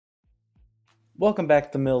Welcome back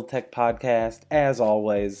to the Middle Tech Podcast. As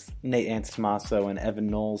always, Nate Antitomaso and Evan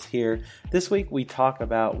Knowles here. This week we talk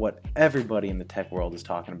about what everybody in the tech world is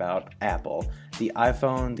talking about, Apple. The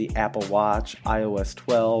iPhone, the Apple Watch, iOS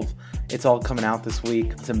 12. It's all coming out this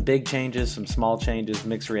week. Some big changes, some small changes,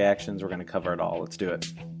 mixed reactions. We're going to cover it all. Let's do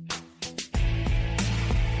it.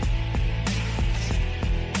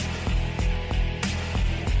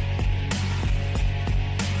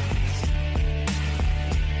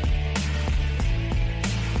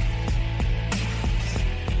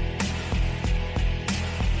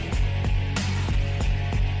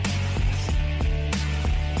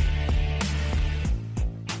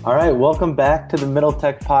 All right, welcome back to the Middle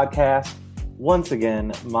Tech Podcast. Once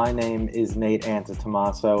again, my name is Nate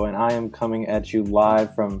Antitomaso, and I am coming at you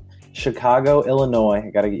live from Chicago, Illinois. I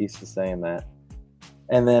got to get used to saying that.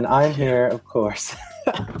 And then I'm here, of course,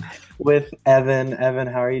 with Evan. Evan,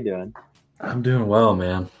 how are you doing? I'm doing well,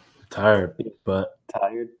 man. Tired, but...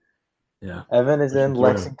 Tired? Yeah. Evan is in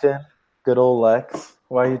Lexington. Good old Lex.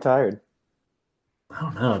 Why are you tired? I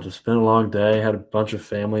don't know. Just been a long day. Had a bunch of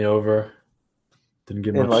family over. Didn't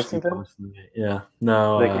get In much sleep Lexington? last night. Yeah.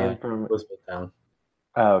 No, They came from Elizabethtown.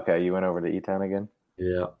 Oh, okay. You went over to E-Town again?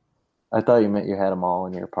 Yeah. I thought you meant you had them all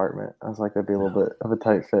in your apartment. I was like, that'd be a little bit of a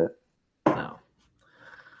tight fit. No.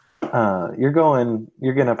 You're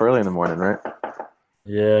getting up early in the morning, right?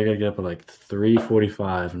 Yeah, I gotta get up at like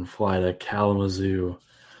 3:45 and fly to Kalamazoo,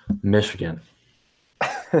 Michigan.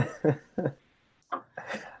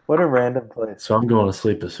 What a random place. So I'm going to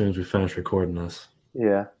sleep as soon as we finish recording this.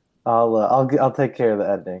 Yeah. I'll take care of the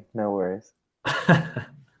editing. No worries.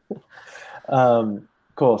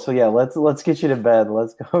 Cool. So yeah, let's get you to bed.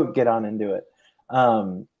 Let's go get on into it.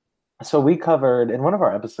 So we covered in one of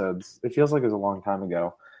our episodes, it feels like it was a long time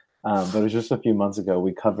ago, but it was just a few months ago,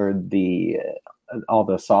 we covered all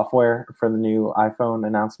the software for the new iPhone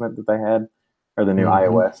announcement that they had, or the new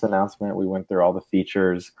iOS announcement. We went through all the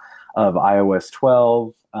features of iOS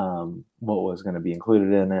 12, what was going to be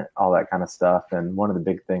included in it, all that kind of stuff. And one of the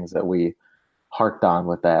big things that we harked on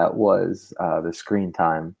with that was the screen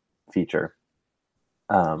time feature.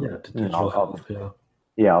 To digital health,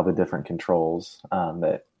 all the different controls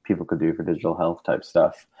that people could do for digital health type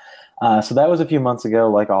stuff. So that was a few months ago.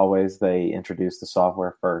 Like always, they introduced the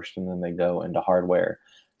software first, and then they go into hardware.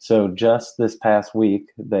 So just this past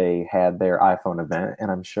week, they had their iPhone event, and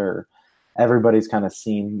I'm sure everybody's kind of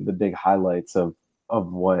seen the big highlights of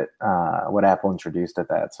what Apple introduced at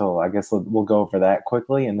that. So I guess we'll go over that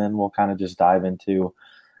quickly, and then we'll kind of just dive into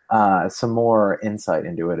some more insight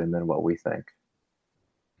into it, and then what we think.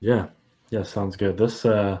 Yeah, sounds good. This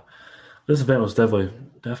event was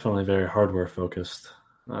definitely very hardware focused.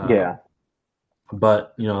 Yeah,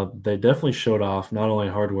 but they definitely showed off not only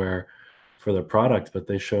hardware for their product, but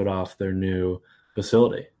they showed off their new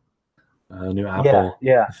facility, new Apple.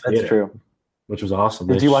 Yeah, theater, that's true. Which was awesome.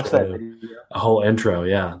 Did you watch that video? A whole intro,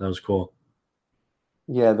 yeah, that was cool.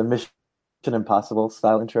 Yeah, the Mission Impossible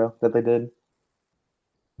style intro that they did.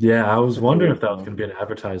 Yeah, I was wondering if that was going to be an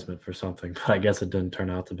advertisement for something, but I guess it didn't turn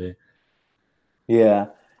out to be. Yeah,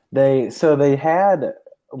 they had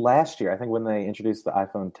last year, I think, when they introduced the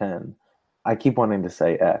iPhone 10. I keep wanting to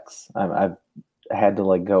say X. I've had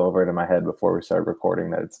to go over it in my head before we started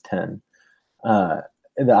recording that it's 10.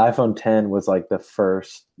 The iPhone 10 was like the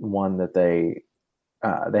first one that they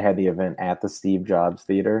had the event at the Steve Jobs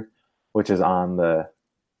Theater, which is on the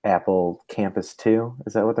Apple Campus 2.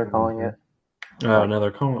 Is that what they're calling it? Oh, no,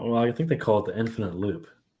 they're calling. Well, I think they call it the Infinite Loop.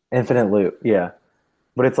 Infinite Loop, yeah.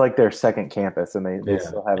 But it's like their second campus, and they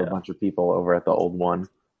still have a bunch of people over at the old one.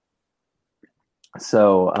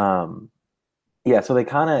 So, so they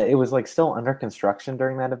it was still under construction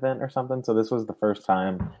during that event or something. So this was the first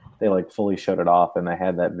time they fully showed it off, and they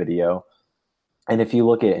had that video. And if you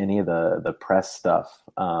look at any of the press stuff,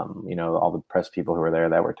 all the press people who were there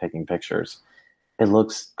that were taking pictures, it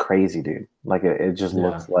looks crazy, dude. It just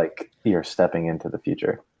looks like you're stepping into the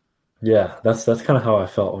future. Yeah, that's kind of how I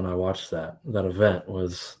felt when I watched that event.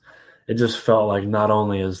 It just felt like not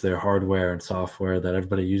only is their hardware and software that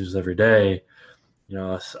everybody uses every day,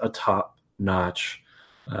 a top-notch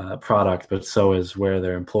product, but so is where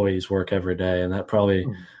their employees work every day, and that probably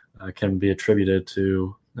can be attributed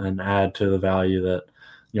to and add to the value that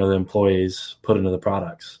the employees put into the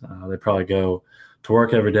products. They probably go to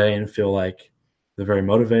work every day and feel like they're very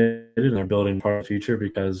motivated and they're building part of the future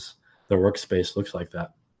because their workspace looks like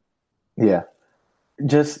that. Yeah.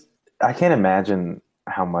 I can't imagine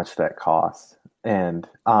how much that costs. And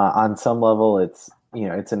on some level, it's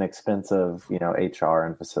an expense of, HR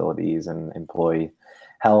and facilities and employee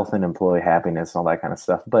health and employee happiness and all that kind of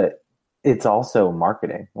stuff. But it's also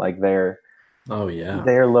marketing. Oh yeah.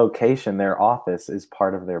 Their location, their office is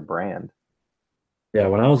part of their brand. Yeah,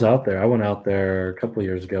 when I was out there, I went out there a couple of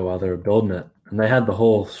years ago while they were building it, and they had the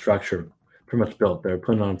whole structure pretty much built. They were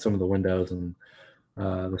putting on some of the windows and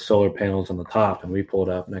the solar panels on the top, and we pulled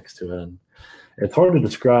up next to it. And it's hard to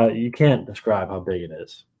describe. You can't describe how big it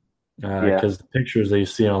is Yeah, because the pictures that you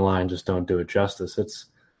see online just don't do it justice.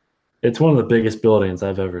 It's one of the biggest buildings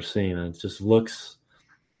I've ever seen, and it just looks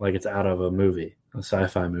like it's out of a movie, a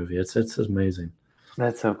sci-fi movie. It's amazing.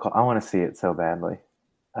 that's so cool. I want to see it so badly.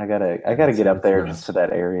 I Yeah, gotta get up it's there just to nuts.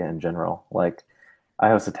 that area in general. Like, I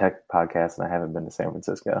host a tech podcast and I haven't been to San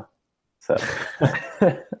Francisco, so I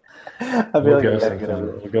feel We'll like I go gotta get over sometime.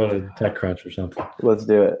 there. We'll go to TechCrunch or something. Let's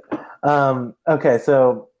do it. Okay,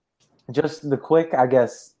 so just the quick, I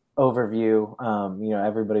guess, overview.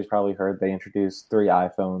 Everybody's probably heard they introduced three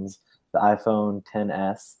iPhones: the iPhone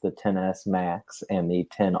 10s, the 10s Max, and the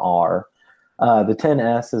 10R. The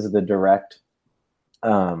 10s is the direct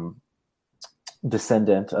um,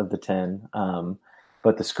 descendant of the 10,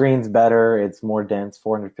 but the screen's better. It's more dense,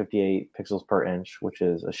 458 pixels per inch, which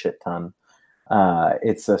is a shit ton.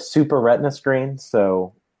 It's a super Retina screen,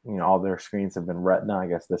 so all their screens have been Retina. I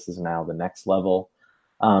guess this is now the next level.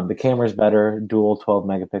 The camera's better, dual 12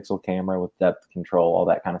 megapixel camera with depth control, all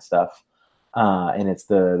that kind of stuff. And it's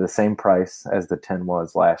the same price as the 10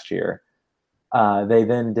 was last year. They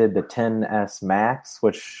then did the 10s Max,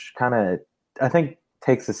 which kind of I think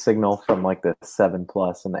takes a signal from like the 7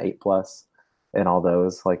 Plus and the 8 Plus and all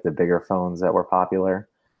those like the bigger phones that were popular.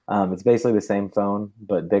 It's basically the same phone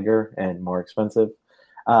but bigger and more expensive.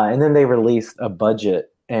 And then they released a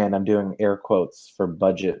budget, and I'm doing air quotes for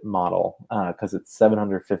budget model because it's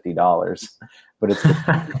 $750, but it's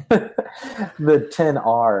the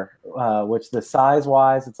 10R, which the size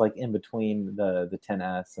wise, it's like in between the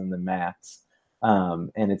 10s and the Max,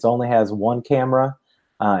 and it only has one camera,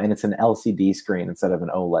 and it's an LCD screen instead of an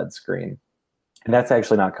OLED screen, and that's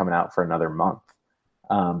actually not coming out for another month.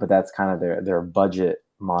 But that's kind of their budget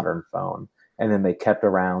modern phone, and then they kept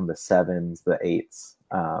around the sevens, the eights,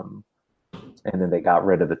 and then they got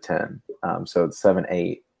rid of the 10. So it's 7,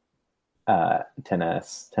 8,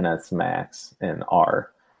 10s, 10s Max, and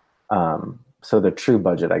R. So the true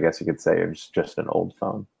budget, I guess you could say, is just an old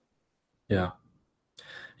phone. Yeah.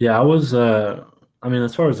 Yeah, I was I mean,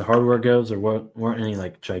 as far as the hardware goes, there weren't any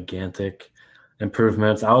like gigantic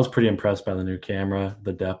improvements. I was pretty impressed by the new camera.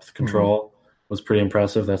 The depth Mhm. control was pretty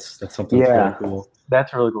impressive. That's something that's really Yeah, cool.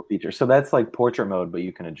 that's a really cool feature. So that's like portrait mode, but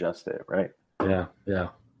you can adjust it, right? Yeah, yeah.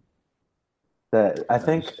 That I That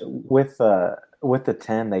think was- with the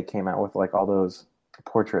 10, they came out with like all those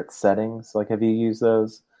portrait settings. Like, have you used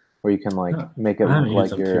those where you can like no, make it I haven't look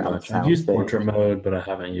used like them too you're on a much. I've sound used portrait stage? mode, but I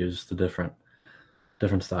haven't used the different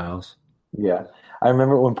styles. Yeah, I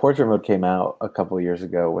remember when portrait mode came out a couple of years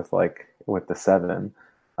ago with the 7.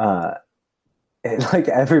 Uh, like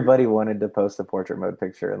everybody wanted to post a portrait mode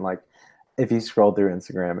picture, and like if you scroll through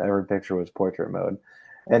Instagram, every picture was portrait mode.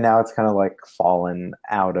 And now it's kind of like fallen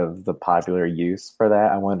out of the popular use for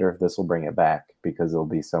that. I wonder if this will bring it back because there'll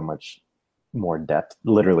be so much more depth,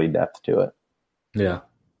 literally depth to it. Yeah.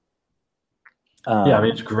 Yeah, I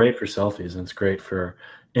mean it's Um, great for selfies and it's great for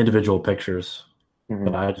individual pictures. But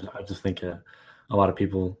mhm. I just think a lot of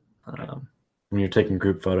people, when you're taking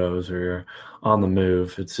group photos or you're on the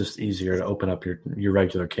move, it's just easier to open up your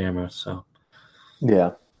regular camera. So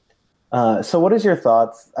Yeah. So what is your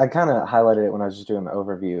thoughts? I kind of highlighted it when I was just doing the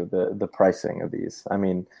overview, the pricing of these. I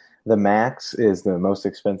mean, the Max is the most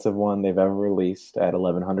expensive one they've ever released at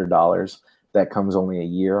 $1,100. That comes only a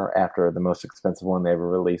year after the most expensive one they ever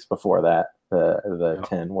released before that. The yeah,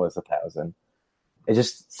 10 was 1,000. It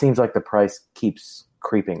just seems like the price keeps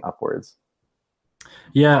creeping upwards.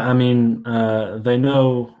 yeah. I mean, they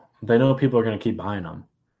know people are going to keep buying them.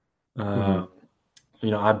 Hmm.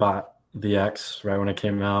 Uh, I bought the X right when it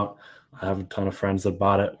came out. I have a ton of friends that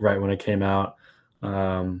bought it right when it came out.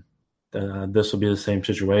 Um, this will be the same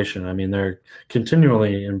situation. I mean, they're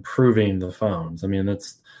continually improving the phones. I mean,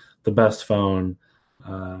 that's the best phone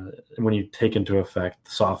when you take into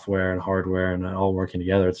effect software and hardware and all working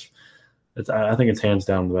together. I think it's hands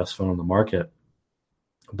down the best phone on the market.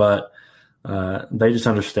 But they just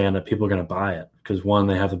understand that people are going to buy it because one,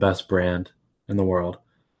 they have the best brand in the world,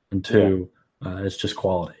 and Yeah. two, it's just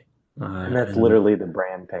quality. And that's And literally the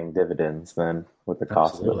brand paying dividends then with the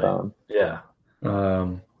cost of the absolutely, phone. yeah.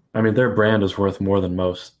 Um, I mean, their brand is worth more than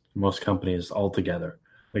most companies altogether.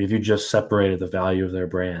 Like if you just separated the value of their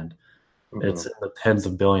brand, Hmm. it's in the tens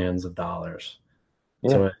of billions of dollars. Yeah.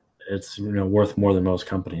 So it's worth more than most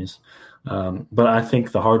companies. But I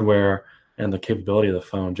think the hardware and the capability of the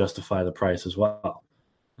phone justify the price as well.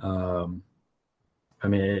 Um, I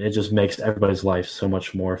mean, it just makes everybody's life so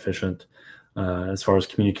much more efficient as far as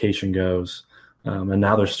communication goes. And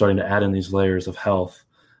now they're starting to add in these layers of health.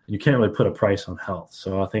 You can't really put a price on health.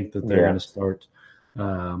 So I think that they're going Yeah. to start,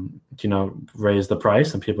 raise the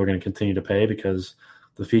price, and people are going to continue to pay because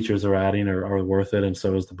the features they're adding are worth it, and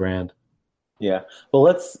so is the brand. Yeah. Well,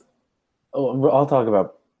 I'll talk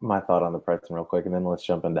about my thought on the pricing real quick, and then let's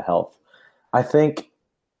jump into health. I think,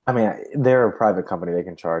 I mean, they're a private company. They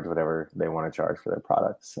can charge whatever they want to charge for their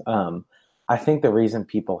products. I think the reason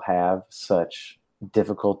people have such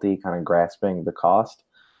difficulty kind of grasping the cost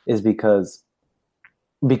is because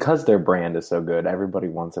their brand is so good. Everybody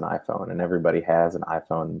wants an iPhone, and everybody has an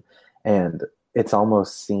iPhone, and it's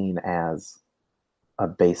almost seen as a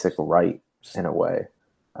basic right in a way.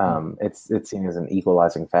 It's seen as an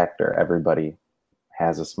equalizing factor. Everybody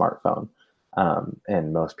has a smartphone,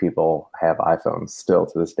 and most people have iPhones still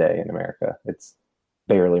to this day in America. It's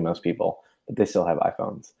barely most people, but they still have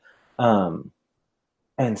iPhones. Um,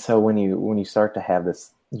 and so when you start to have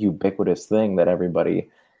this ubiquitous thing that everybody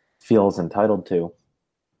feels entitled to,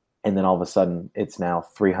 and then all of a sudden it's now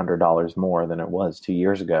 $300 more than it was 2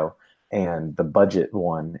 years ago, and the budget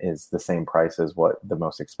one is the same price as what the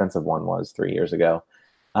most expensive one was 3 years ago.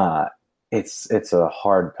 uh, it's a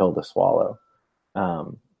hard pill to swallow,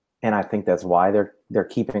 um, and I think that's why they're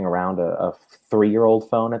keeping around a 3-year-old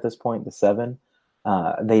phone at this point, the seven.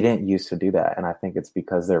 They didn't used to do that, and I think it's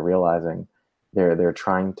because they're realizing they're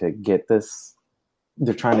trying to get this.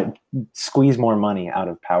 They're trying to squeeze more money out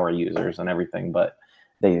of power users and everything, but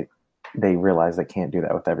they they realize they can't do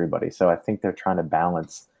that with everybody. So I think they're trying to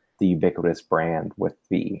balance the ubiquitous brand with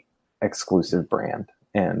the exclusive brand,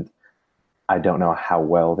 and I don't know how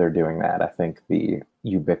well they're doing that. I think the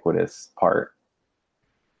ubiquitous part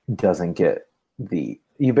doesn't get the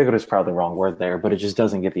ubiquitous, probably the wrong word there, but it just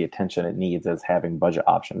doesn't get the attention it needs as having budget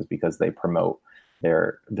options because they promote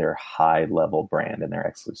their high level brand and their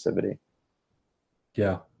exclusivity.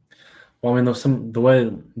 Yeah. Well, I mean, the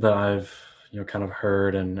way that I've kind of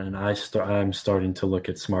heard, and I'm starting to look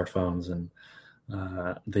at smartphones and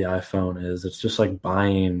the iPhone is it's just like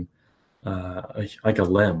buying like a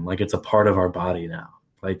limb, like it's a part of our body now.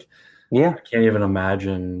 Like Yeah. I can't even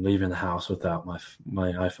imagine leaving the house without my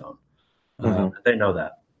iPhone. Hmm. They know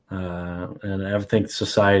that, and I think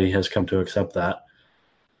society has come to accept that,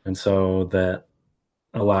 and so that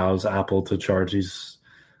allows Apple to charge these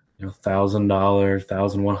 $1,000,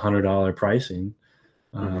 $1,100 pricing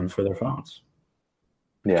Hmm. for their phones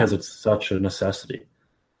Yeah. because it's such a necessity.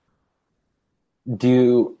 Do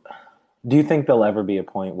you do you think there'll ever be a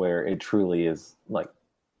point where it truly is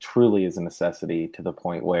a necessity to the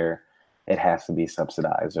point where it has to be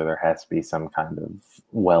subsidized, or there has to be some kind of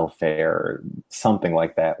welfare or something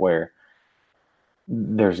like that, where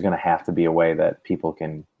there's going to have to be a way that people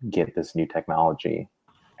can get this new technology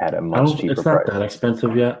at a I much don't. cheaper It's not that price?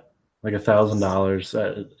 expensive yet. Like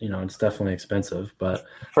 $1,000, it's definitely expensive, but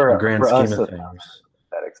in the grand For scheme us, of it's not things,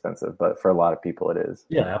 that expensive, but for a lot of people, it is.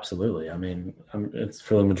 yeah, absolutely. I mean, it's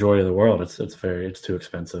for the majority of the world, it's too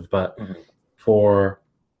expensive. But Mhm. for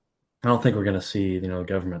I don't think we're going to see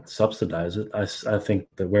government subsidize it. I think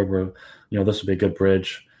that this would be a good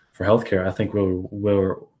bridge for healthcare. I think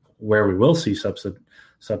where we will see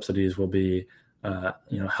subsidies will be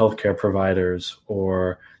healthcare providers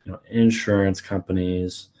or insurance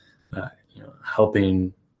companies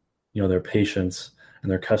helping their patients and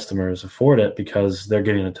their customers afford it because they're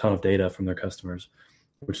getting a ton of data from their customers,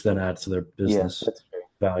 which then adds to their Yeah, business that's true.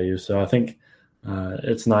 value. So I think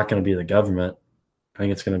it's not going to be the government. I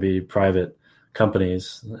think it's going to be private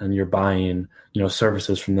companies, and you're buying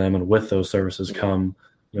services from them, and with those services Yeah, come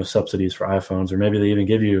subsidies for iPhones, or maybe they even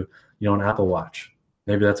give you an Apple Watch.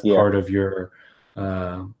 Maybe that's yeah. part of your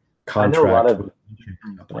uh, I know a lot contract of with the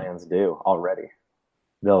insurance company. plans do already.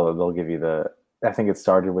 They'll give you the. I think it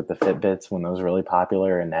started with the Fitbits when those were really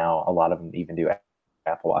popular, and now a lot of them even do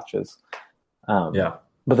Apple Watches. Um, Yeah.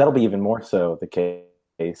 but that'll be even more so the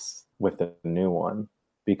case with the new one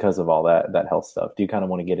because of all that health stuff. Do you kind of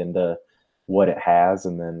want to get into what it has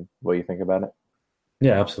and then what you think about it?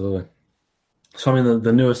 Yeah, absolutely. So I mean,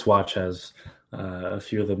 the newest watch has a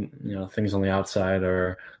few of the things on the outside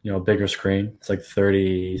are a bigger screen. It's like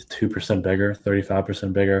 32% bigger,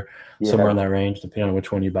 35% bigger, somewhere in Yeah, that range, depending on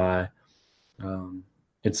which one you buy. Um,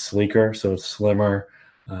 it's sleeker, so it's slimmer.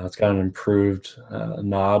 It's got an improved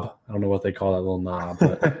knob. I don't know what they call that little knob,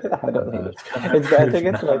 but I don't either. it's got an It's. I improved think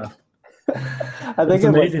it's like. knob. I think It's it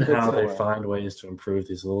like amazing fits how the they way. find ways to improve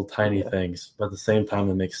these little tiny Yeah. things, but at the same time,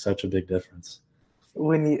 they make such a big difference.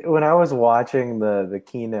 When I was watching the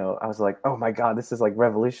keynote, I was like, "Oh my God, this is like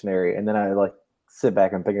revolutionary!" And then I like sit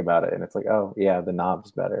back and think about it, and it's like, "Oh yeah, the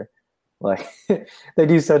knob's better." Like they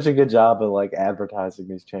do such a good job of like advertising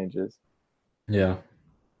these changes. Yeah.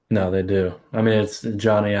 No, they do. I mean, it's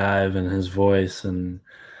Johnny Ive and his voice and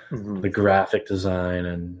Hmm. the graphic design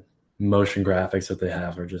and motion graphics that they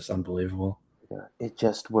have are just unbelievable. Yeah, it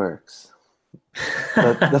just works.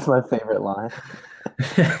 That's my favorite line.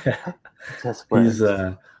 It just He's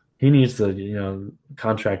works. he needs to,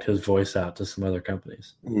 contract his voice out to some other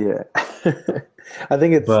companies. Yeah. I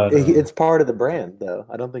think But it's part of the brand though.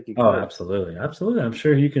 I don't think you oh, could. absolutely. Absolutely. I'm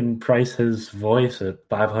sure you can price his voice at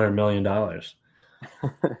 $500 million.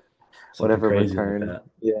 Something Whatever crazy like return. that.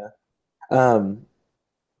 Yeah. Um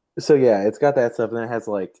so yeah, it's got that stuff and then it has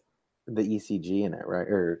like the ECG in it, right?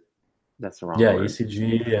 Or that's the wrong Yeah, word.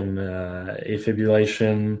 ECG and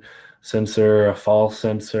afibrillation sensor, a fall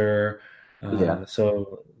sensor. Yeah.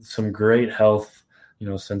 So some great health,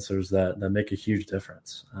 sensors that make a huge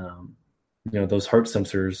difference. Those heart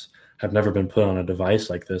sensors have never been put on a device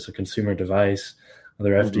like this, a consumer device.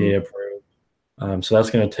 They're Hmm. FDA approved. So that's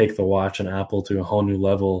going to take the watch and Apple to a whole new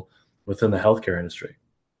level within the healthcare industry.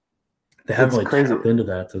 They haven't It's really crazy. tapped into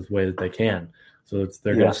that the way that they can. So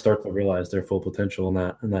they're going Yeah. to start to realize their full potential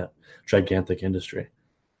in that gigantic industry.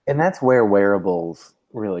 And that's where wearables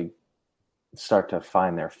really start to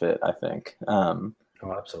find their fit, I think. Oh,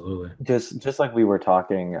 absolutely. Just like we were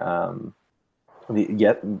talking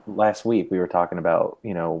yet last week we were talking about,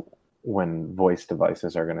 when voice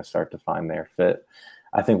devices are going to start to find their fit.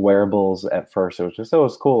 I think wearables at first it was just, oh,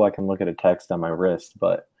 it's cool, I can look at a text on my wrist,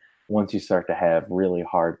 but once you start to have really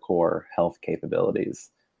hardcore health capabilities,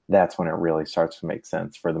 that's when it really starts to make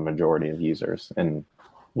sense for the majority of users and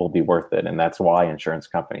will be worth it. And that's why insurance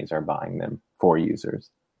companies are buying them for users.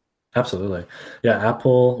 Absolutely. Yeah,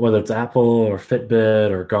 Apple, whether it's Apple or Fitbit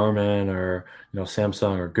or Garmin or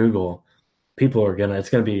Samsung or Google, it's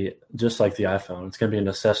gonna be just like the iPhone. It's gonna be a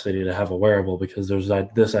necessity to have a wearable because there's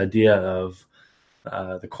this idea of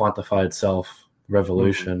the quantified self Hmm.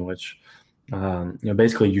 revolution, which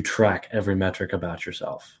basically you track every metric about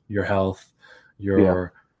yourself, your health, Yeah.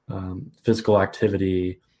 your physical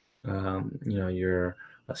activity, your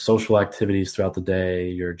social activities throughout the day.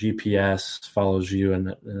 Your GPS follows you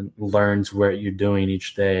and learns what you're doing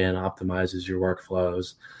each day and optimizes your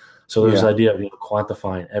workflows. So there's this Yeah. idea of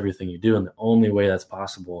quantifying everything you do, and the only way that's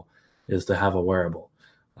possible is to have a wearable.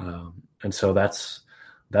 And so that's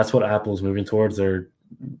what Apple's moving towards.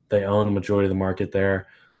 They own the majority of the market there.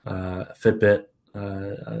 Fitbit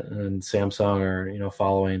and Samsung are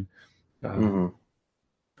following. Um, Hmm.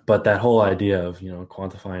 but that whole idea of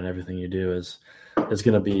quantifying everything you do is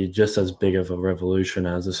going to be just as big of a revolution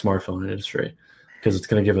as the smartphone industry because it's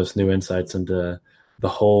going to give us new insights into the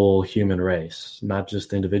whole human race, not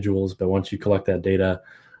just individuals, but once you collect that data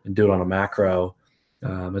and do it on a macro,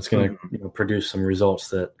 it's going to Hmm. produce some results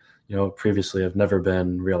that previously have never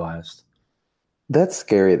been realized. That's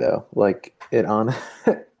scary though. Like it on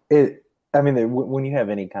it. I mean, when you have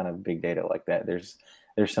any kind of big data like that, there's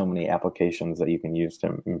so many applications that you can use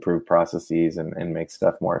to improve processes and make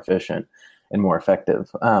stuff more efficient and more effective.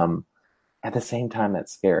 At the same time,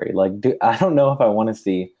 that's scary. Like, I don't know if I want to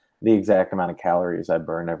see the exact amount of calories I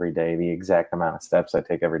burn every day, the exact amount of steps I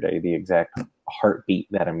take every day, the exact heartbeat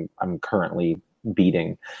that I'm currently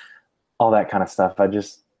beating, all that kind of stuff. I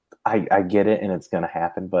get it and it's gonna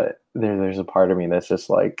happen, but there's a part of me that's just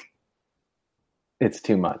like it's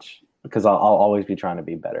too much because I'll always be trying to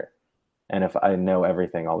be better. And if I know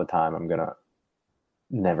everything all the time, I'm gonna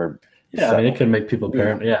never Yeah, I mean, it settle. could make people Yeah.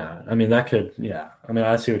 parent. Yeah, I mean, that could. Yeah, I mean,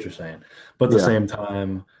 I see what you're saying, but at the Yeah. same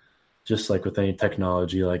time, just like with any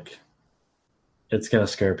technology, like it's gonna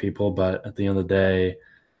scare people. But at the end of the day,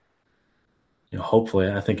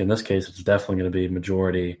 hopefully, I think in this case, it's definitely going to be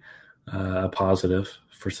majority a positive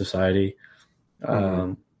for society. Hmm.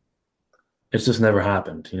 Um, it's just never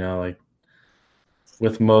happened. Like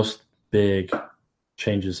with most big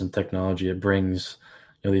changes in technology, it brings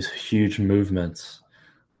these huge movements.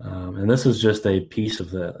 And this is just a piece of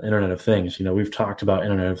the Internet of Things. We've talked about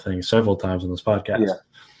Internet of Things several times on this Yeah. podcast.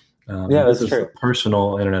 Yeah, This that's is the true.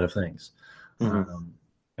 personal Internet of Things. Hmm. Um,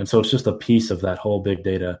 and so it's just a piece of that whole big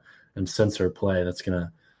data and sensor play that's going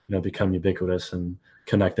to, become ubiquitous and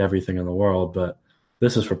connect everything in the world. But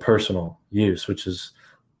this is for personal use, which is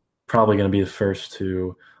probably going to be the first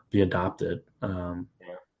to be adopted.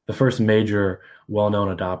 The first major well-known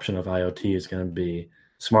adoption of IoT is going to be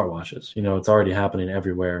smartwatches. It's already happening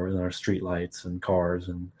everywhere in our street lights and cars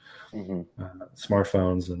and Hmm.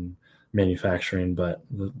 smartphones and manufacturing. But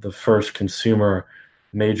the first consumer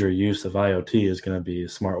major use of IoT is going to be a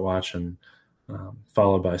smartwatch and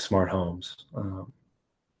followed by smart homes.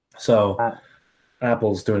 So I,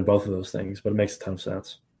 Apple's doing both of those things, but it makes a ton of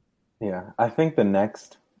sense. yeah, I think the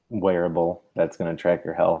next wearable that's going to track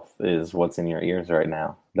your health is what's in your ears right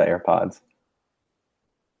now, the AirPods.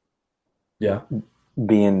 Yeah.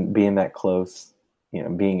 Being that close,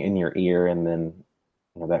 being in your ear and then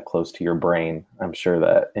that close to your brain. I'm sure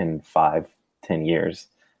that in 5-10 years,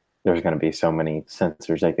 there's going to be so many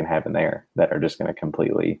sensors they can have in there that are just going to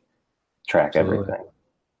completely track Absolutely. everything.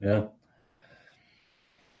 Yeah.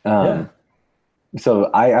 Yeah. Um, so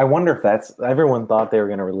I wonder if everyone thought they were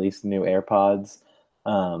going to release new AirPods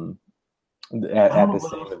um, I don't at know the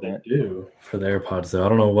what same else they event. do for the AirPods though. I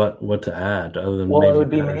don't know what to add other than Well, it maybe would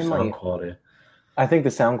be better sound mainly, quality. I think,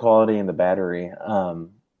 the sound quality and the battery.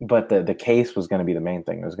 But the case was going to be the main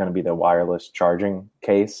thing. It was going to be the wireless charging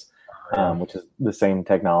case, Oh, yeah. which is the same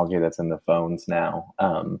technology that's in the phones now.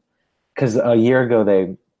 Because a year ago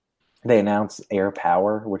they announced Air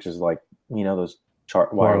Power, which is like those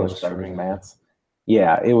wireless Wireless charging charging. Yeah. mats.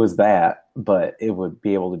 Yeah, it was that, but it would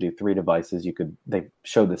be able to do three devices. They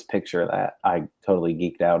showed this picture that I totally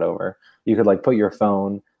geeked out over. You could like put your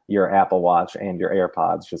phone, your Apple Watch, and your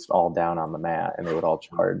AirPods just all down on the mat, and they would all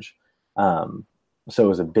charge. Um, so it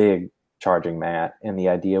was a big charging mat, and the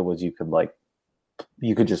idea was you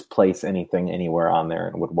could just place anything anywhere on there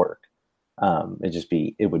and it would work.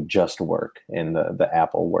 It would just work in the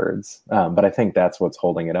Apple words. But I think that's what's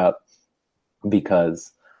holding it up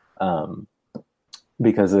because um,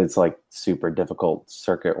 because it's like super difficult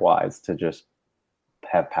circuit wise to just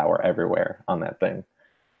have power everywhere on that thing.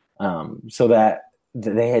 So that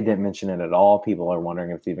didn't mention it at all. People are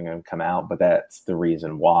wondering if it's even going to come out, but that's the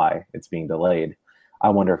reason why it's being delayed. I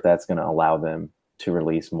wonder if that's going to allow them to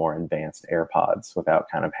release more advanced AirPods without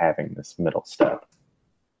kind of having this middle step.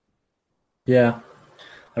 Yeah.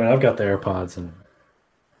 I mean, I've got the AirPods and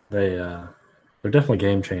they're definitely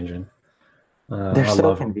game changing. They're I so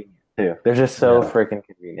love them. convenient too. They're just so Yeah. freaking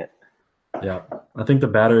convenient. Yeah. I think the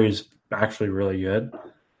battery's actually really good.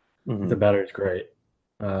 The Hmm. battery's great.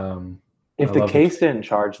 Um, I If the love the case case. didn't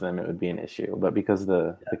charge them, it would be an issue. But because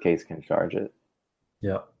the case can charge it,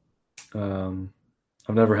 Yeah. Um,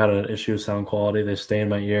 I've never had an issue with sound quality. They stay in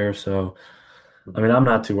my ear, so I mhm. mean, I'm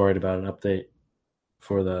not too worried about an update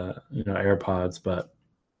for the AirPods, but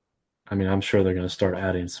I mean, I'm sure they're going to start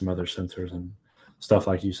adding some other sensors and stuff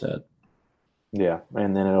like you said. Yeah,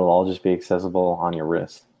 and then it'll all just be accessible on your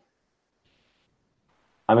wrist.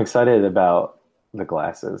 I'm excited about the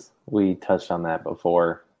glasses. We touched on that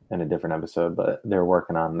before in a different episode, but they're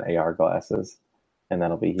working on AR glasses, and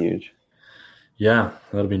that'll be huge. Yeah,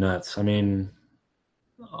 that'll be nuts. I mean,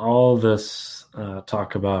 all this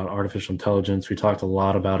talk about artificial intelligence, we talked a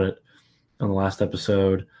lot about it on the last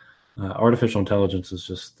episode. Artificial intelligence is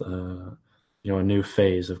just a new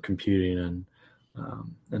phase of computing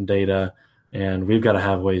and data, and we've got to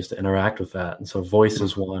have ways to interact with that. And so, voice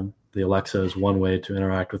is one. The Alexa is one way to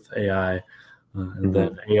interact with AI, and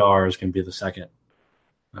then Mm-hmm. AR is going to be the second.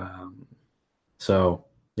 Um, so,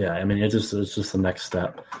 yeah, I mean, it's just the next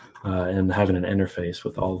step in having an interface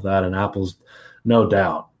with all of that. And Apple's no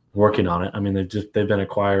doubt working on it. I mean, they've been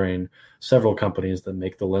acquiring several companies that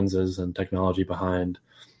make the lenses and technology behind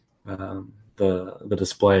the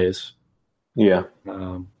displays. Yeah,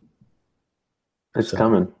 Um, it's so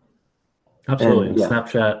coming, absolutely, and and yeah,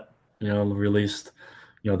 Snapchat, released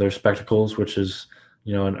their spectacles, which is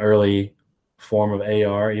an early form of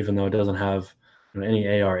AR, even though it doesn't have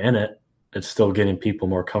any AR in it. It's still getting people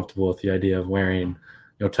more comfortable with the idea of wearing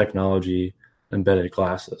technology embedded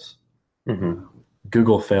glasses. hmm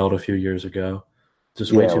Google failed a few years ago,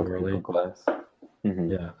 just way yeah, too with Google early. Glass.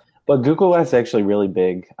 Hmm. Yeah, But Google Glass is actually really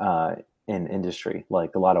big in industry.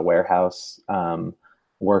 Like a lot of warehouse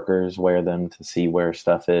workers wear them to see where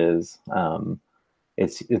stuff is.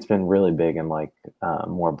 It's been really big in like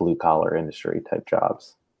more blue collar industry type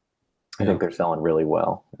jobs. I yeah, think they're selling really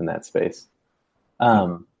well in that space.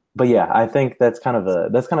 But yeah, I think that's kind of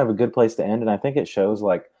a good place to end, and I think it shows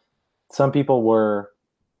like some people were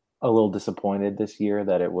a little disappointed this year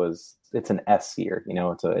that it's an S year.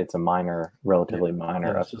 It's a yeah, relatively yeah.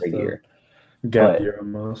 minor It's just upgrade a year, gap but year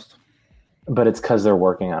almost. it's because they're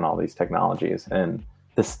working on all these technologies. And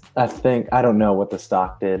this, I think, I don't know what the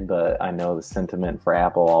stock did, but I know the sentiment for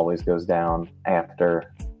Apple always goes down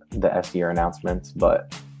after the S year announcements.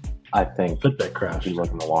 But I think Fitbit if you crashed.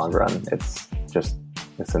 look in the long run,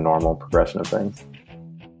 it's a normal progression of things.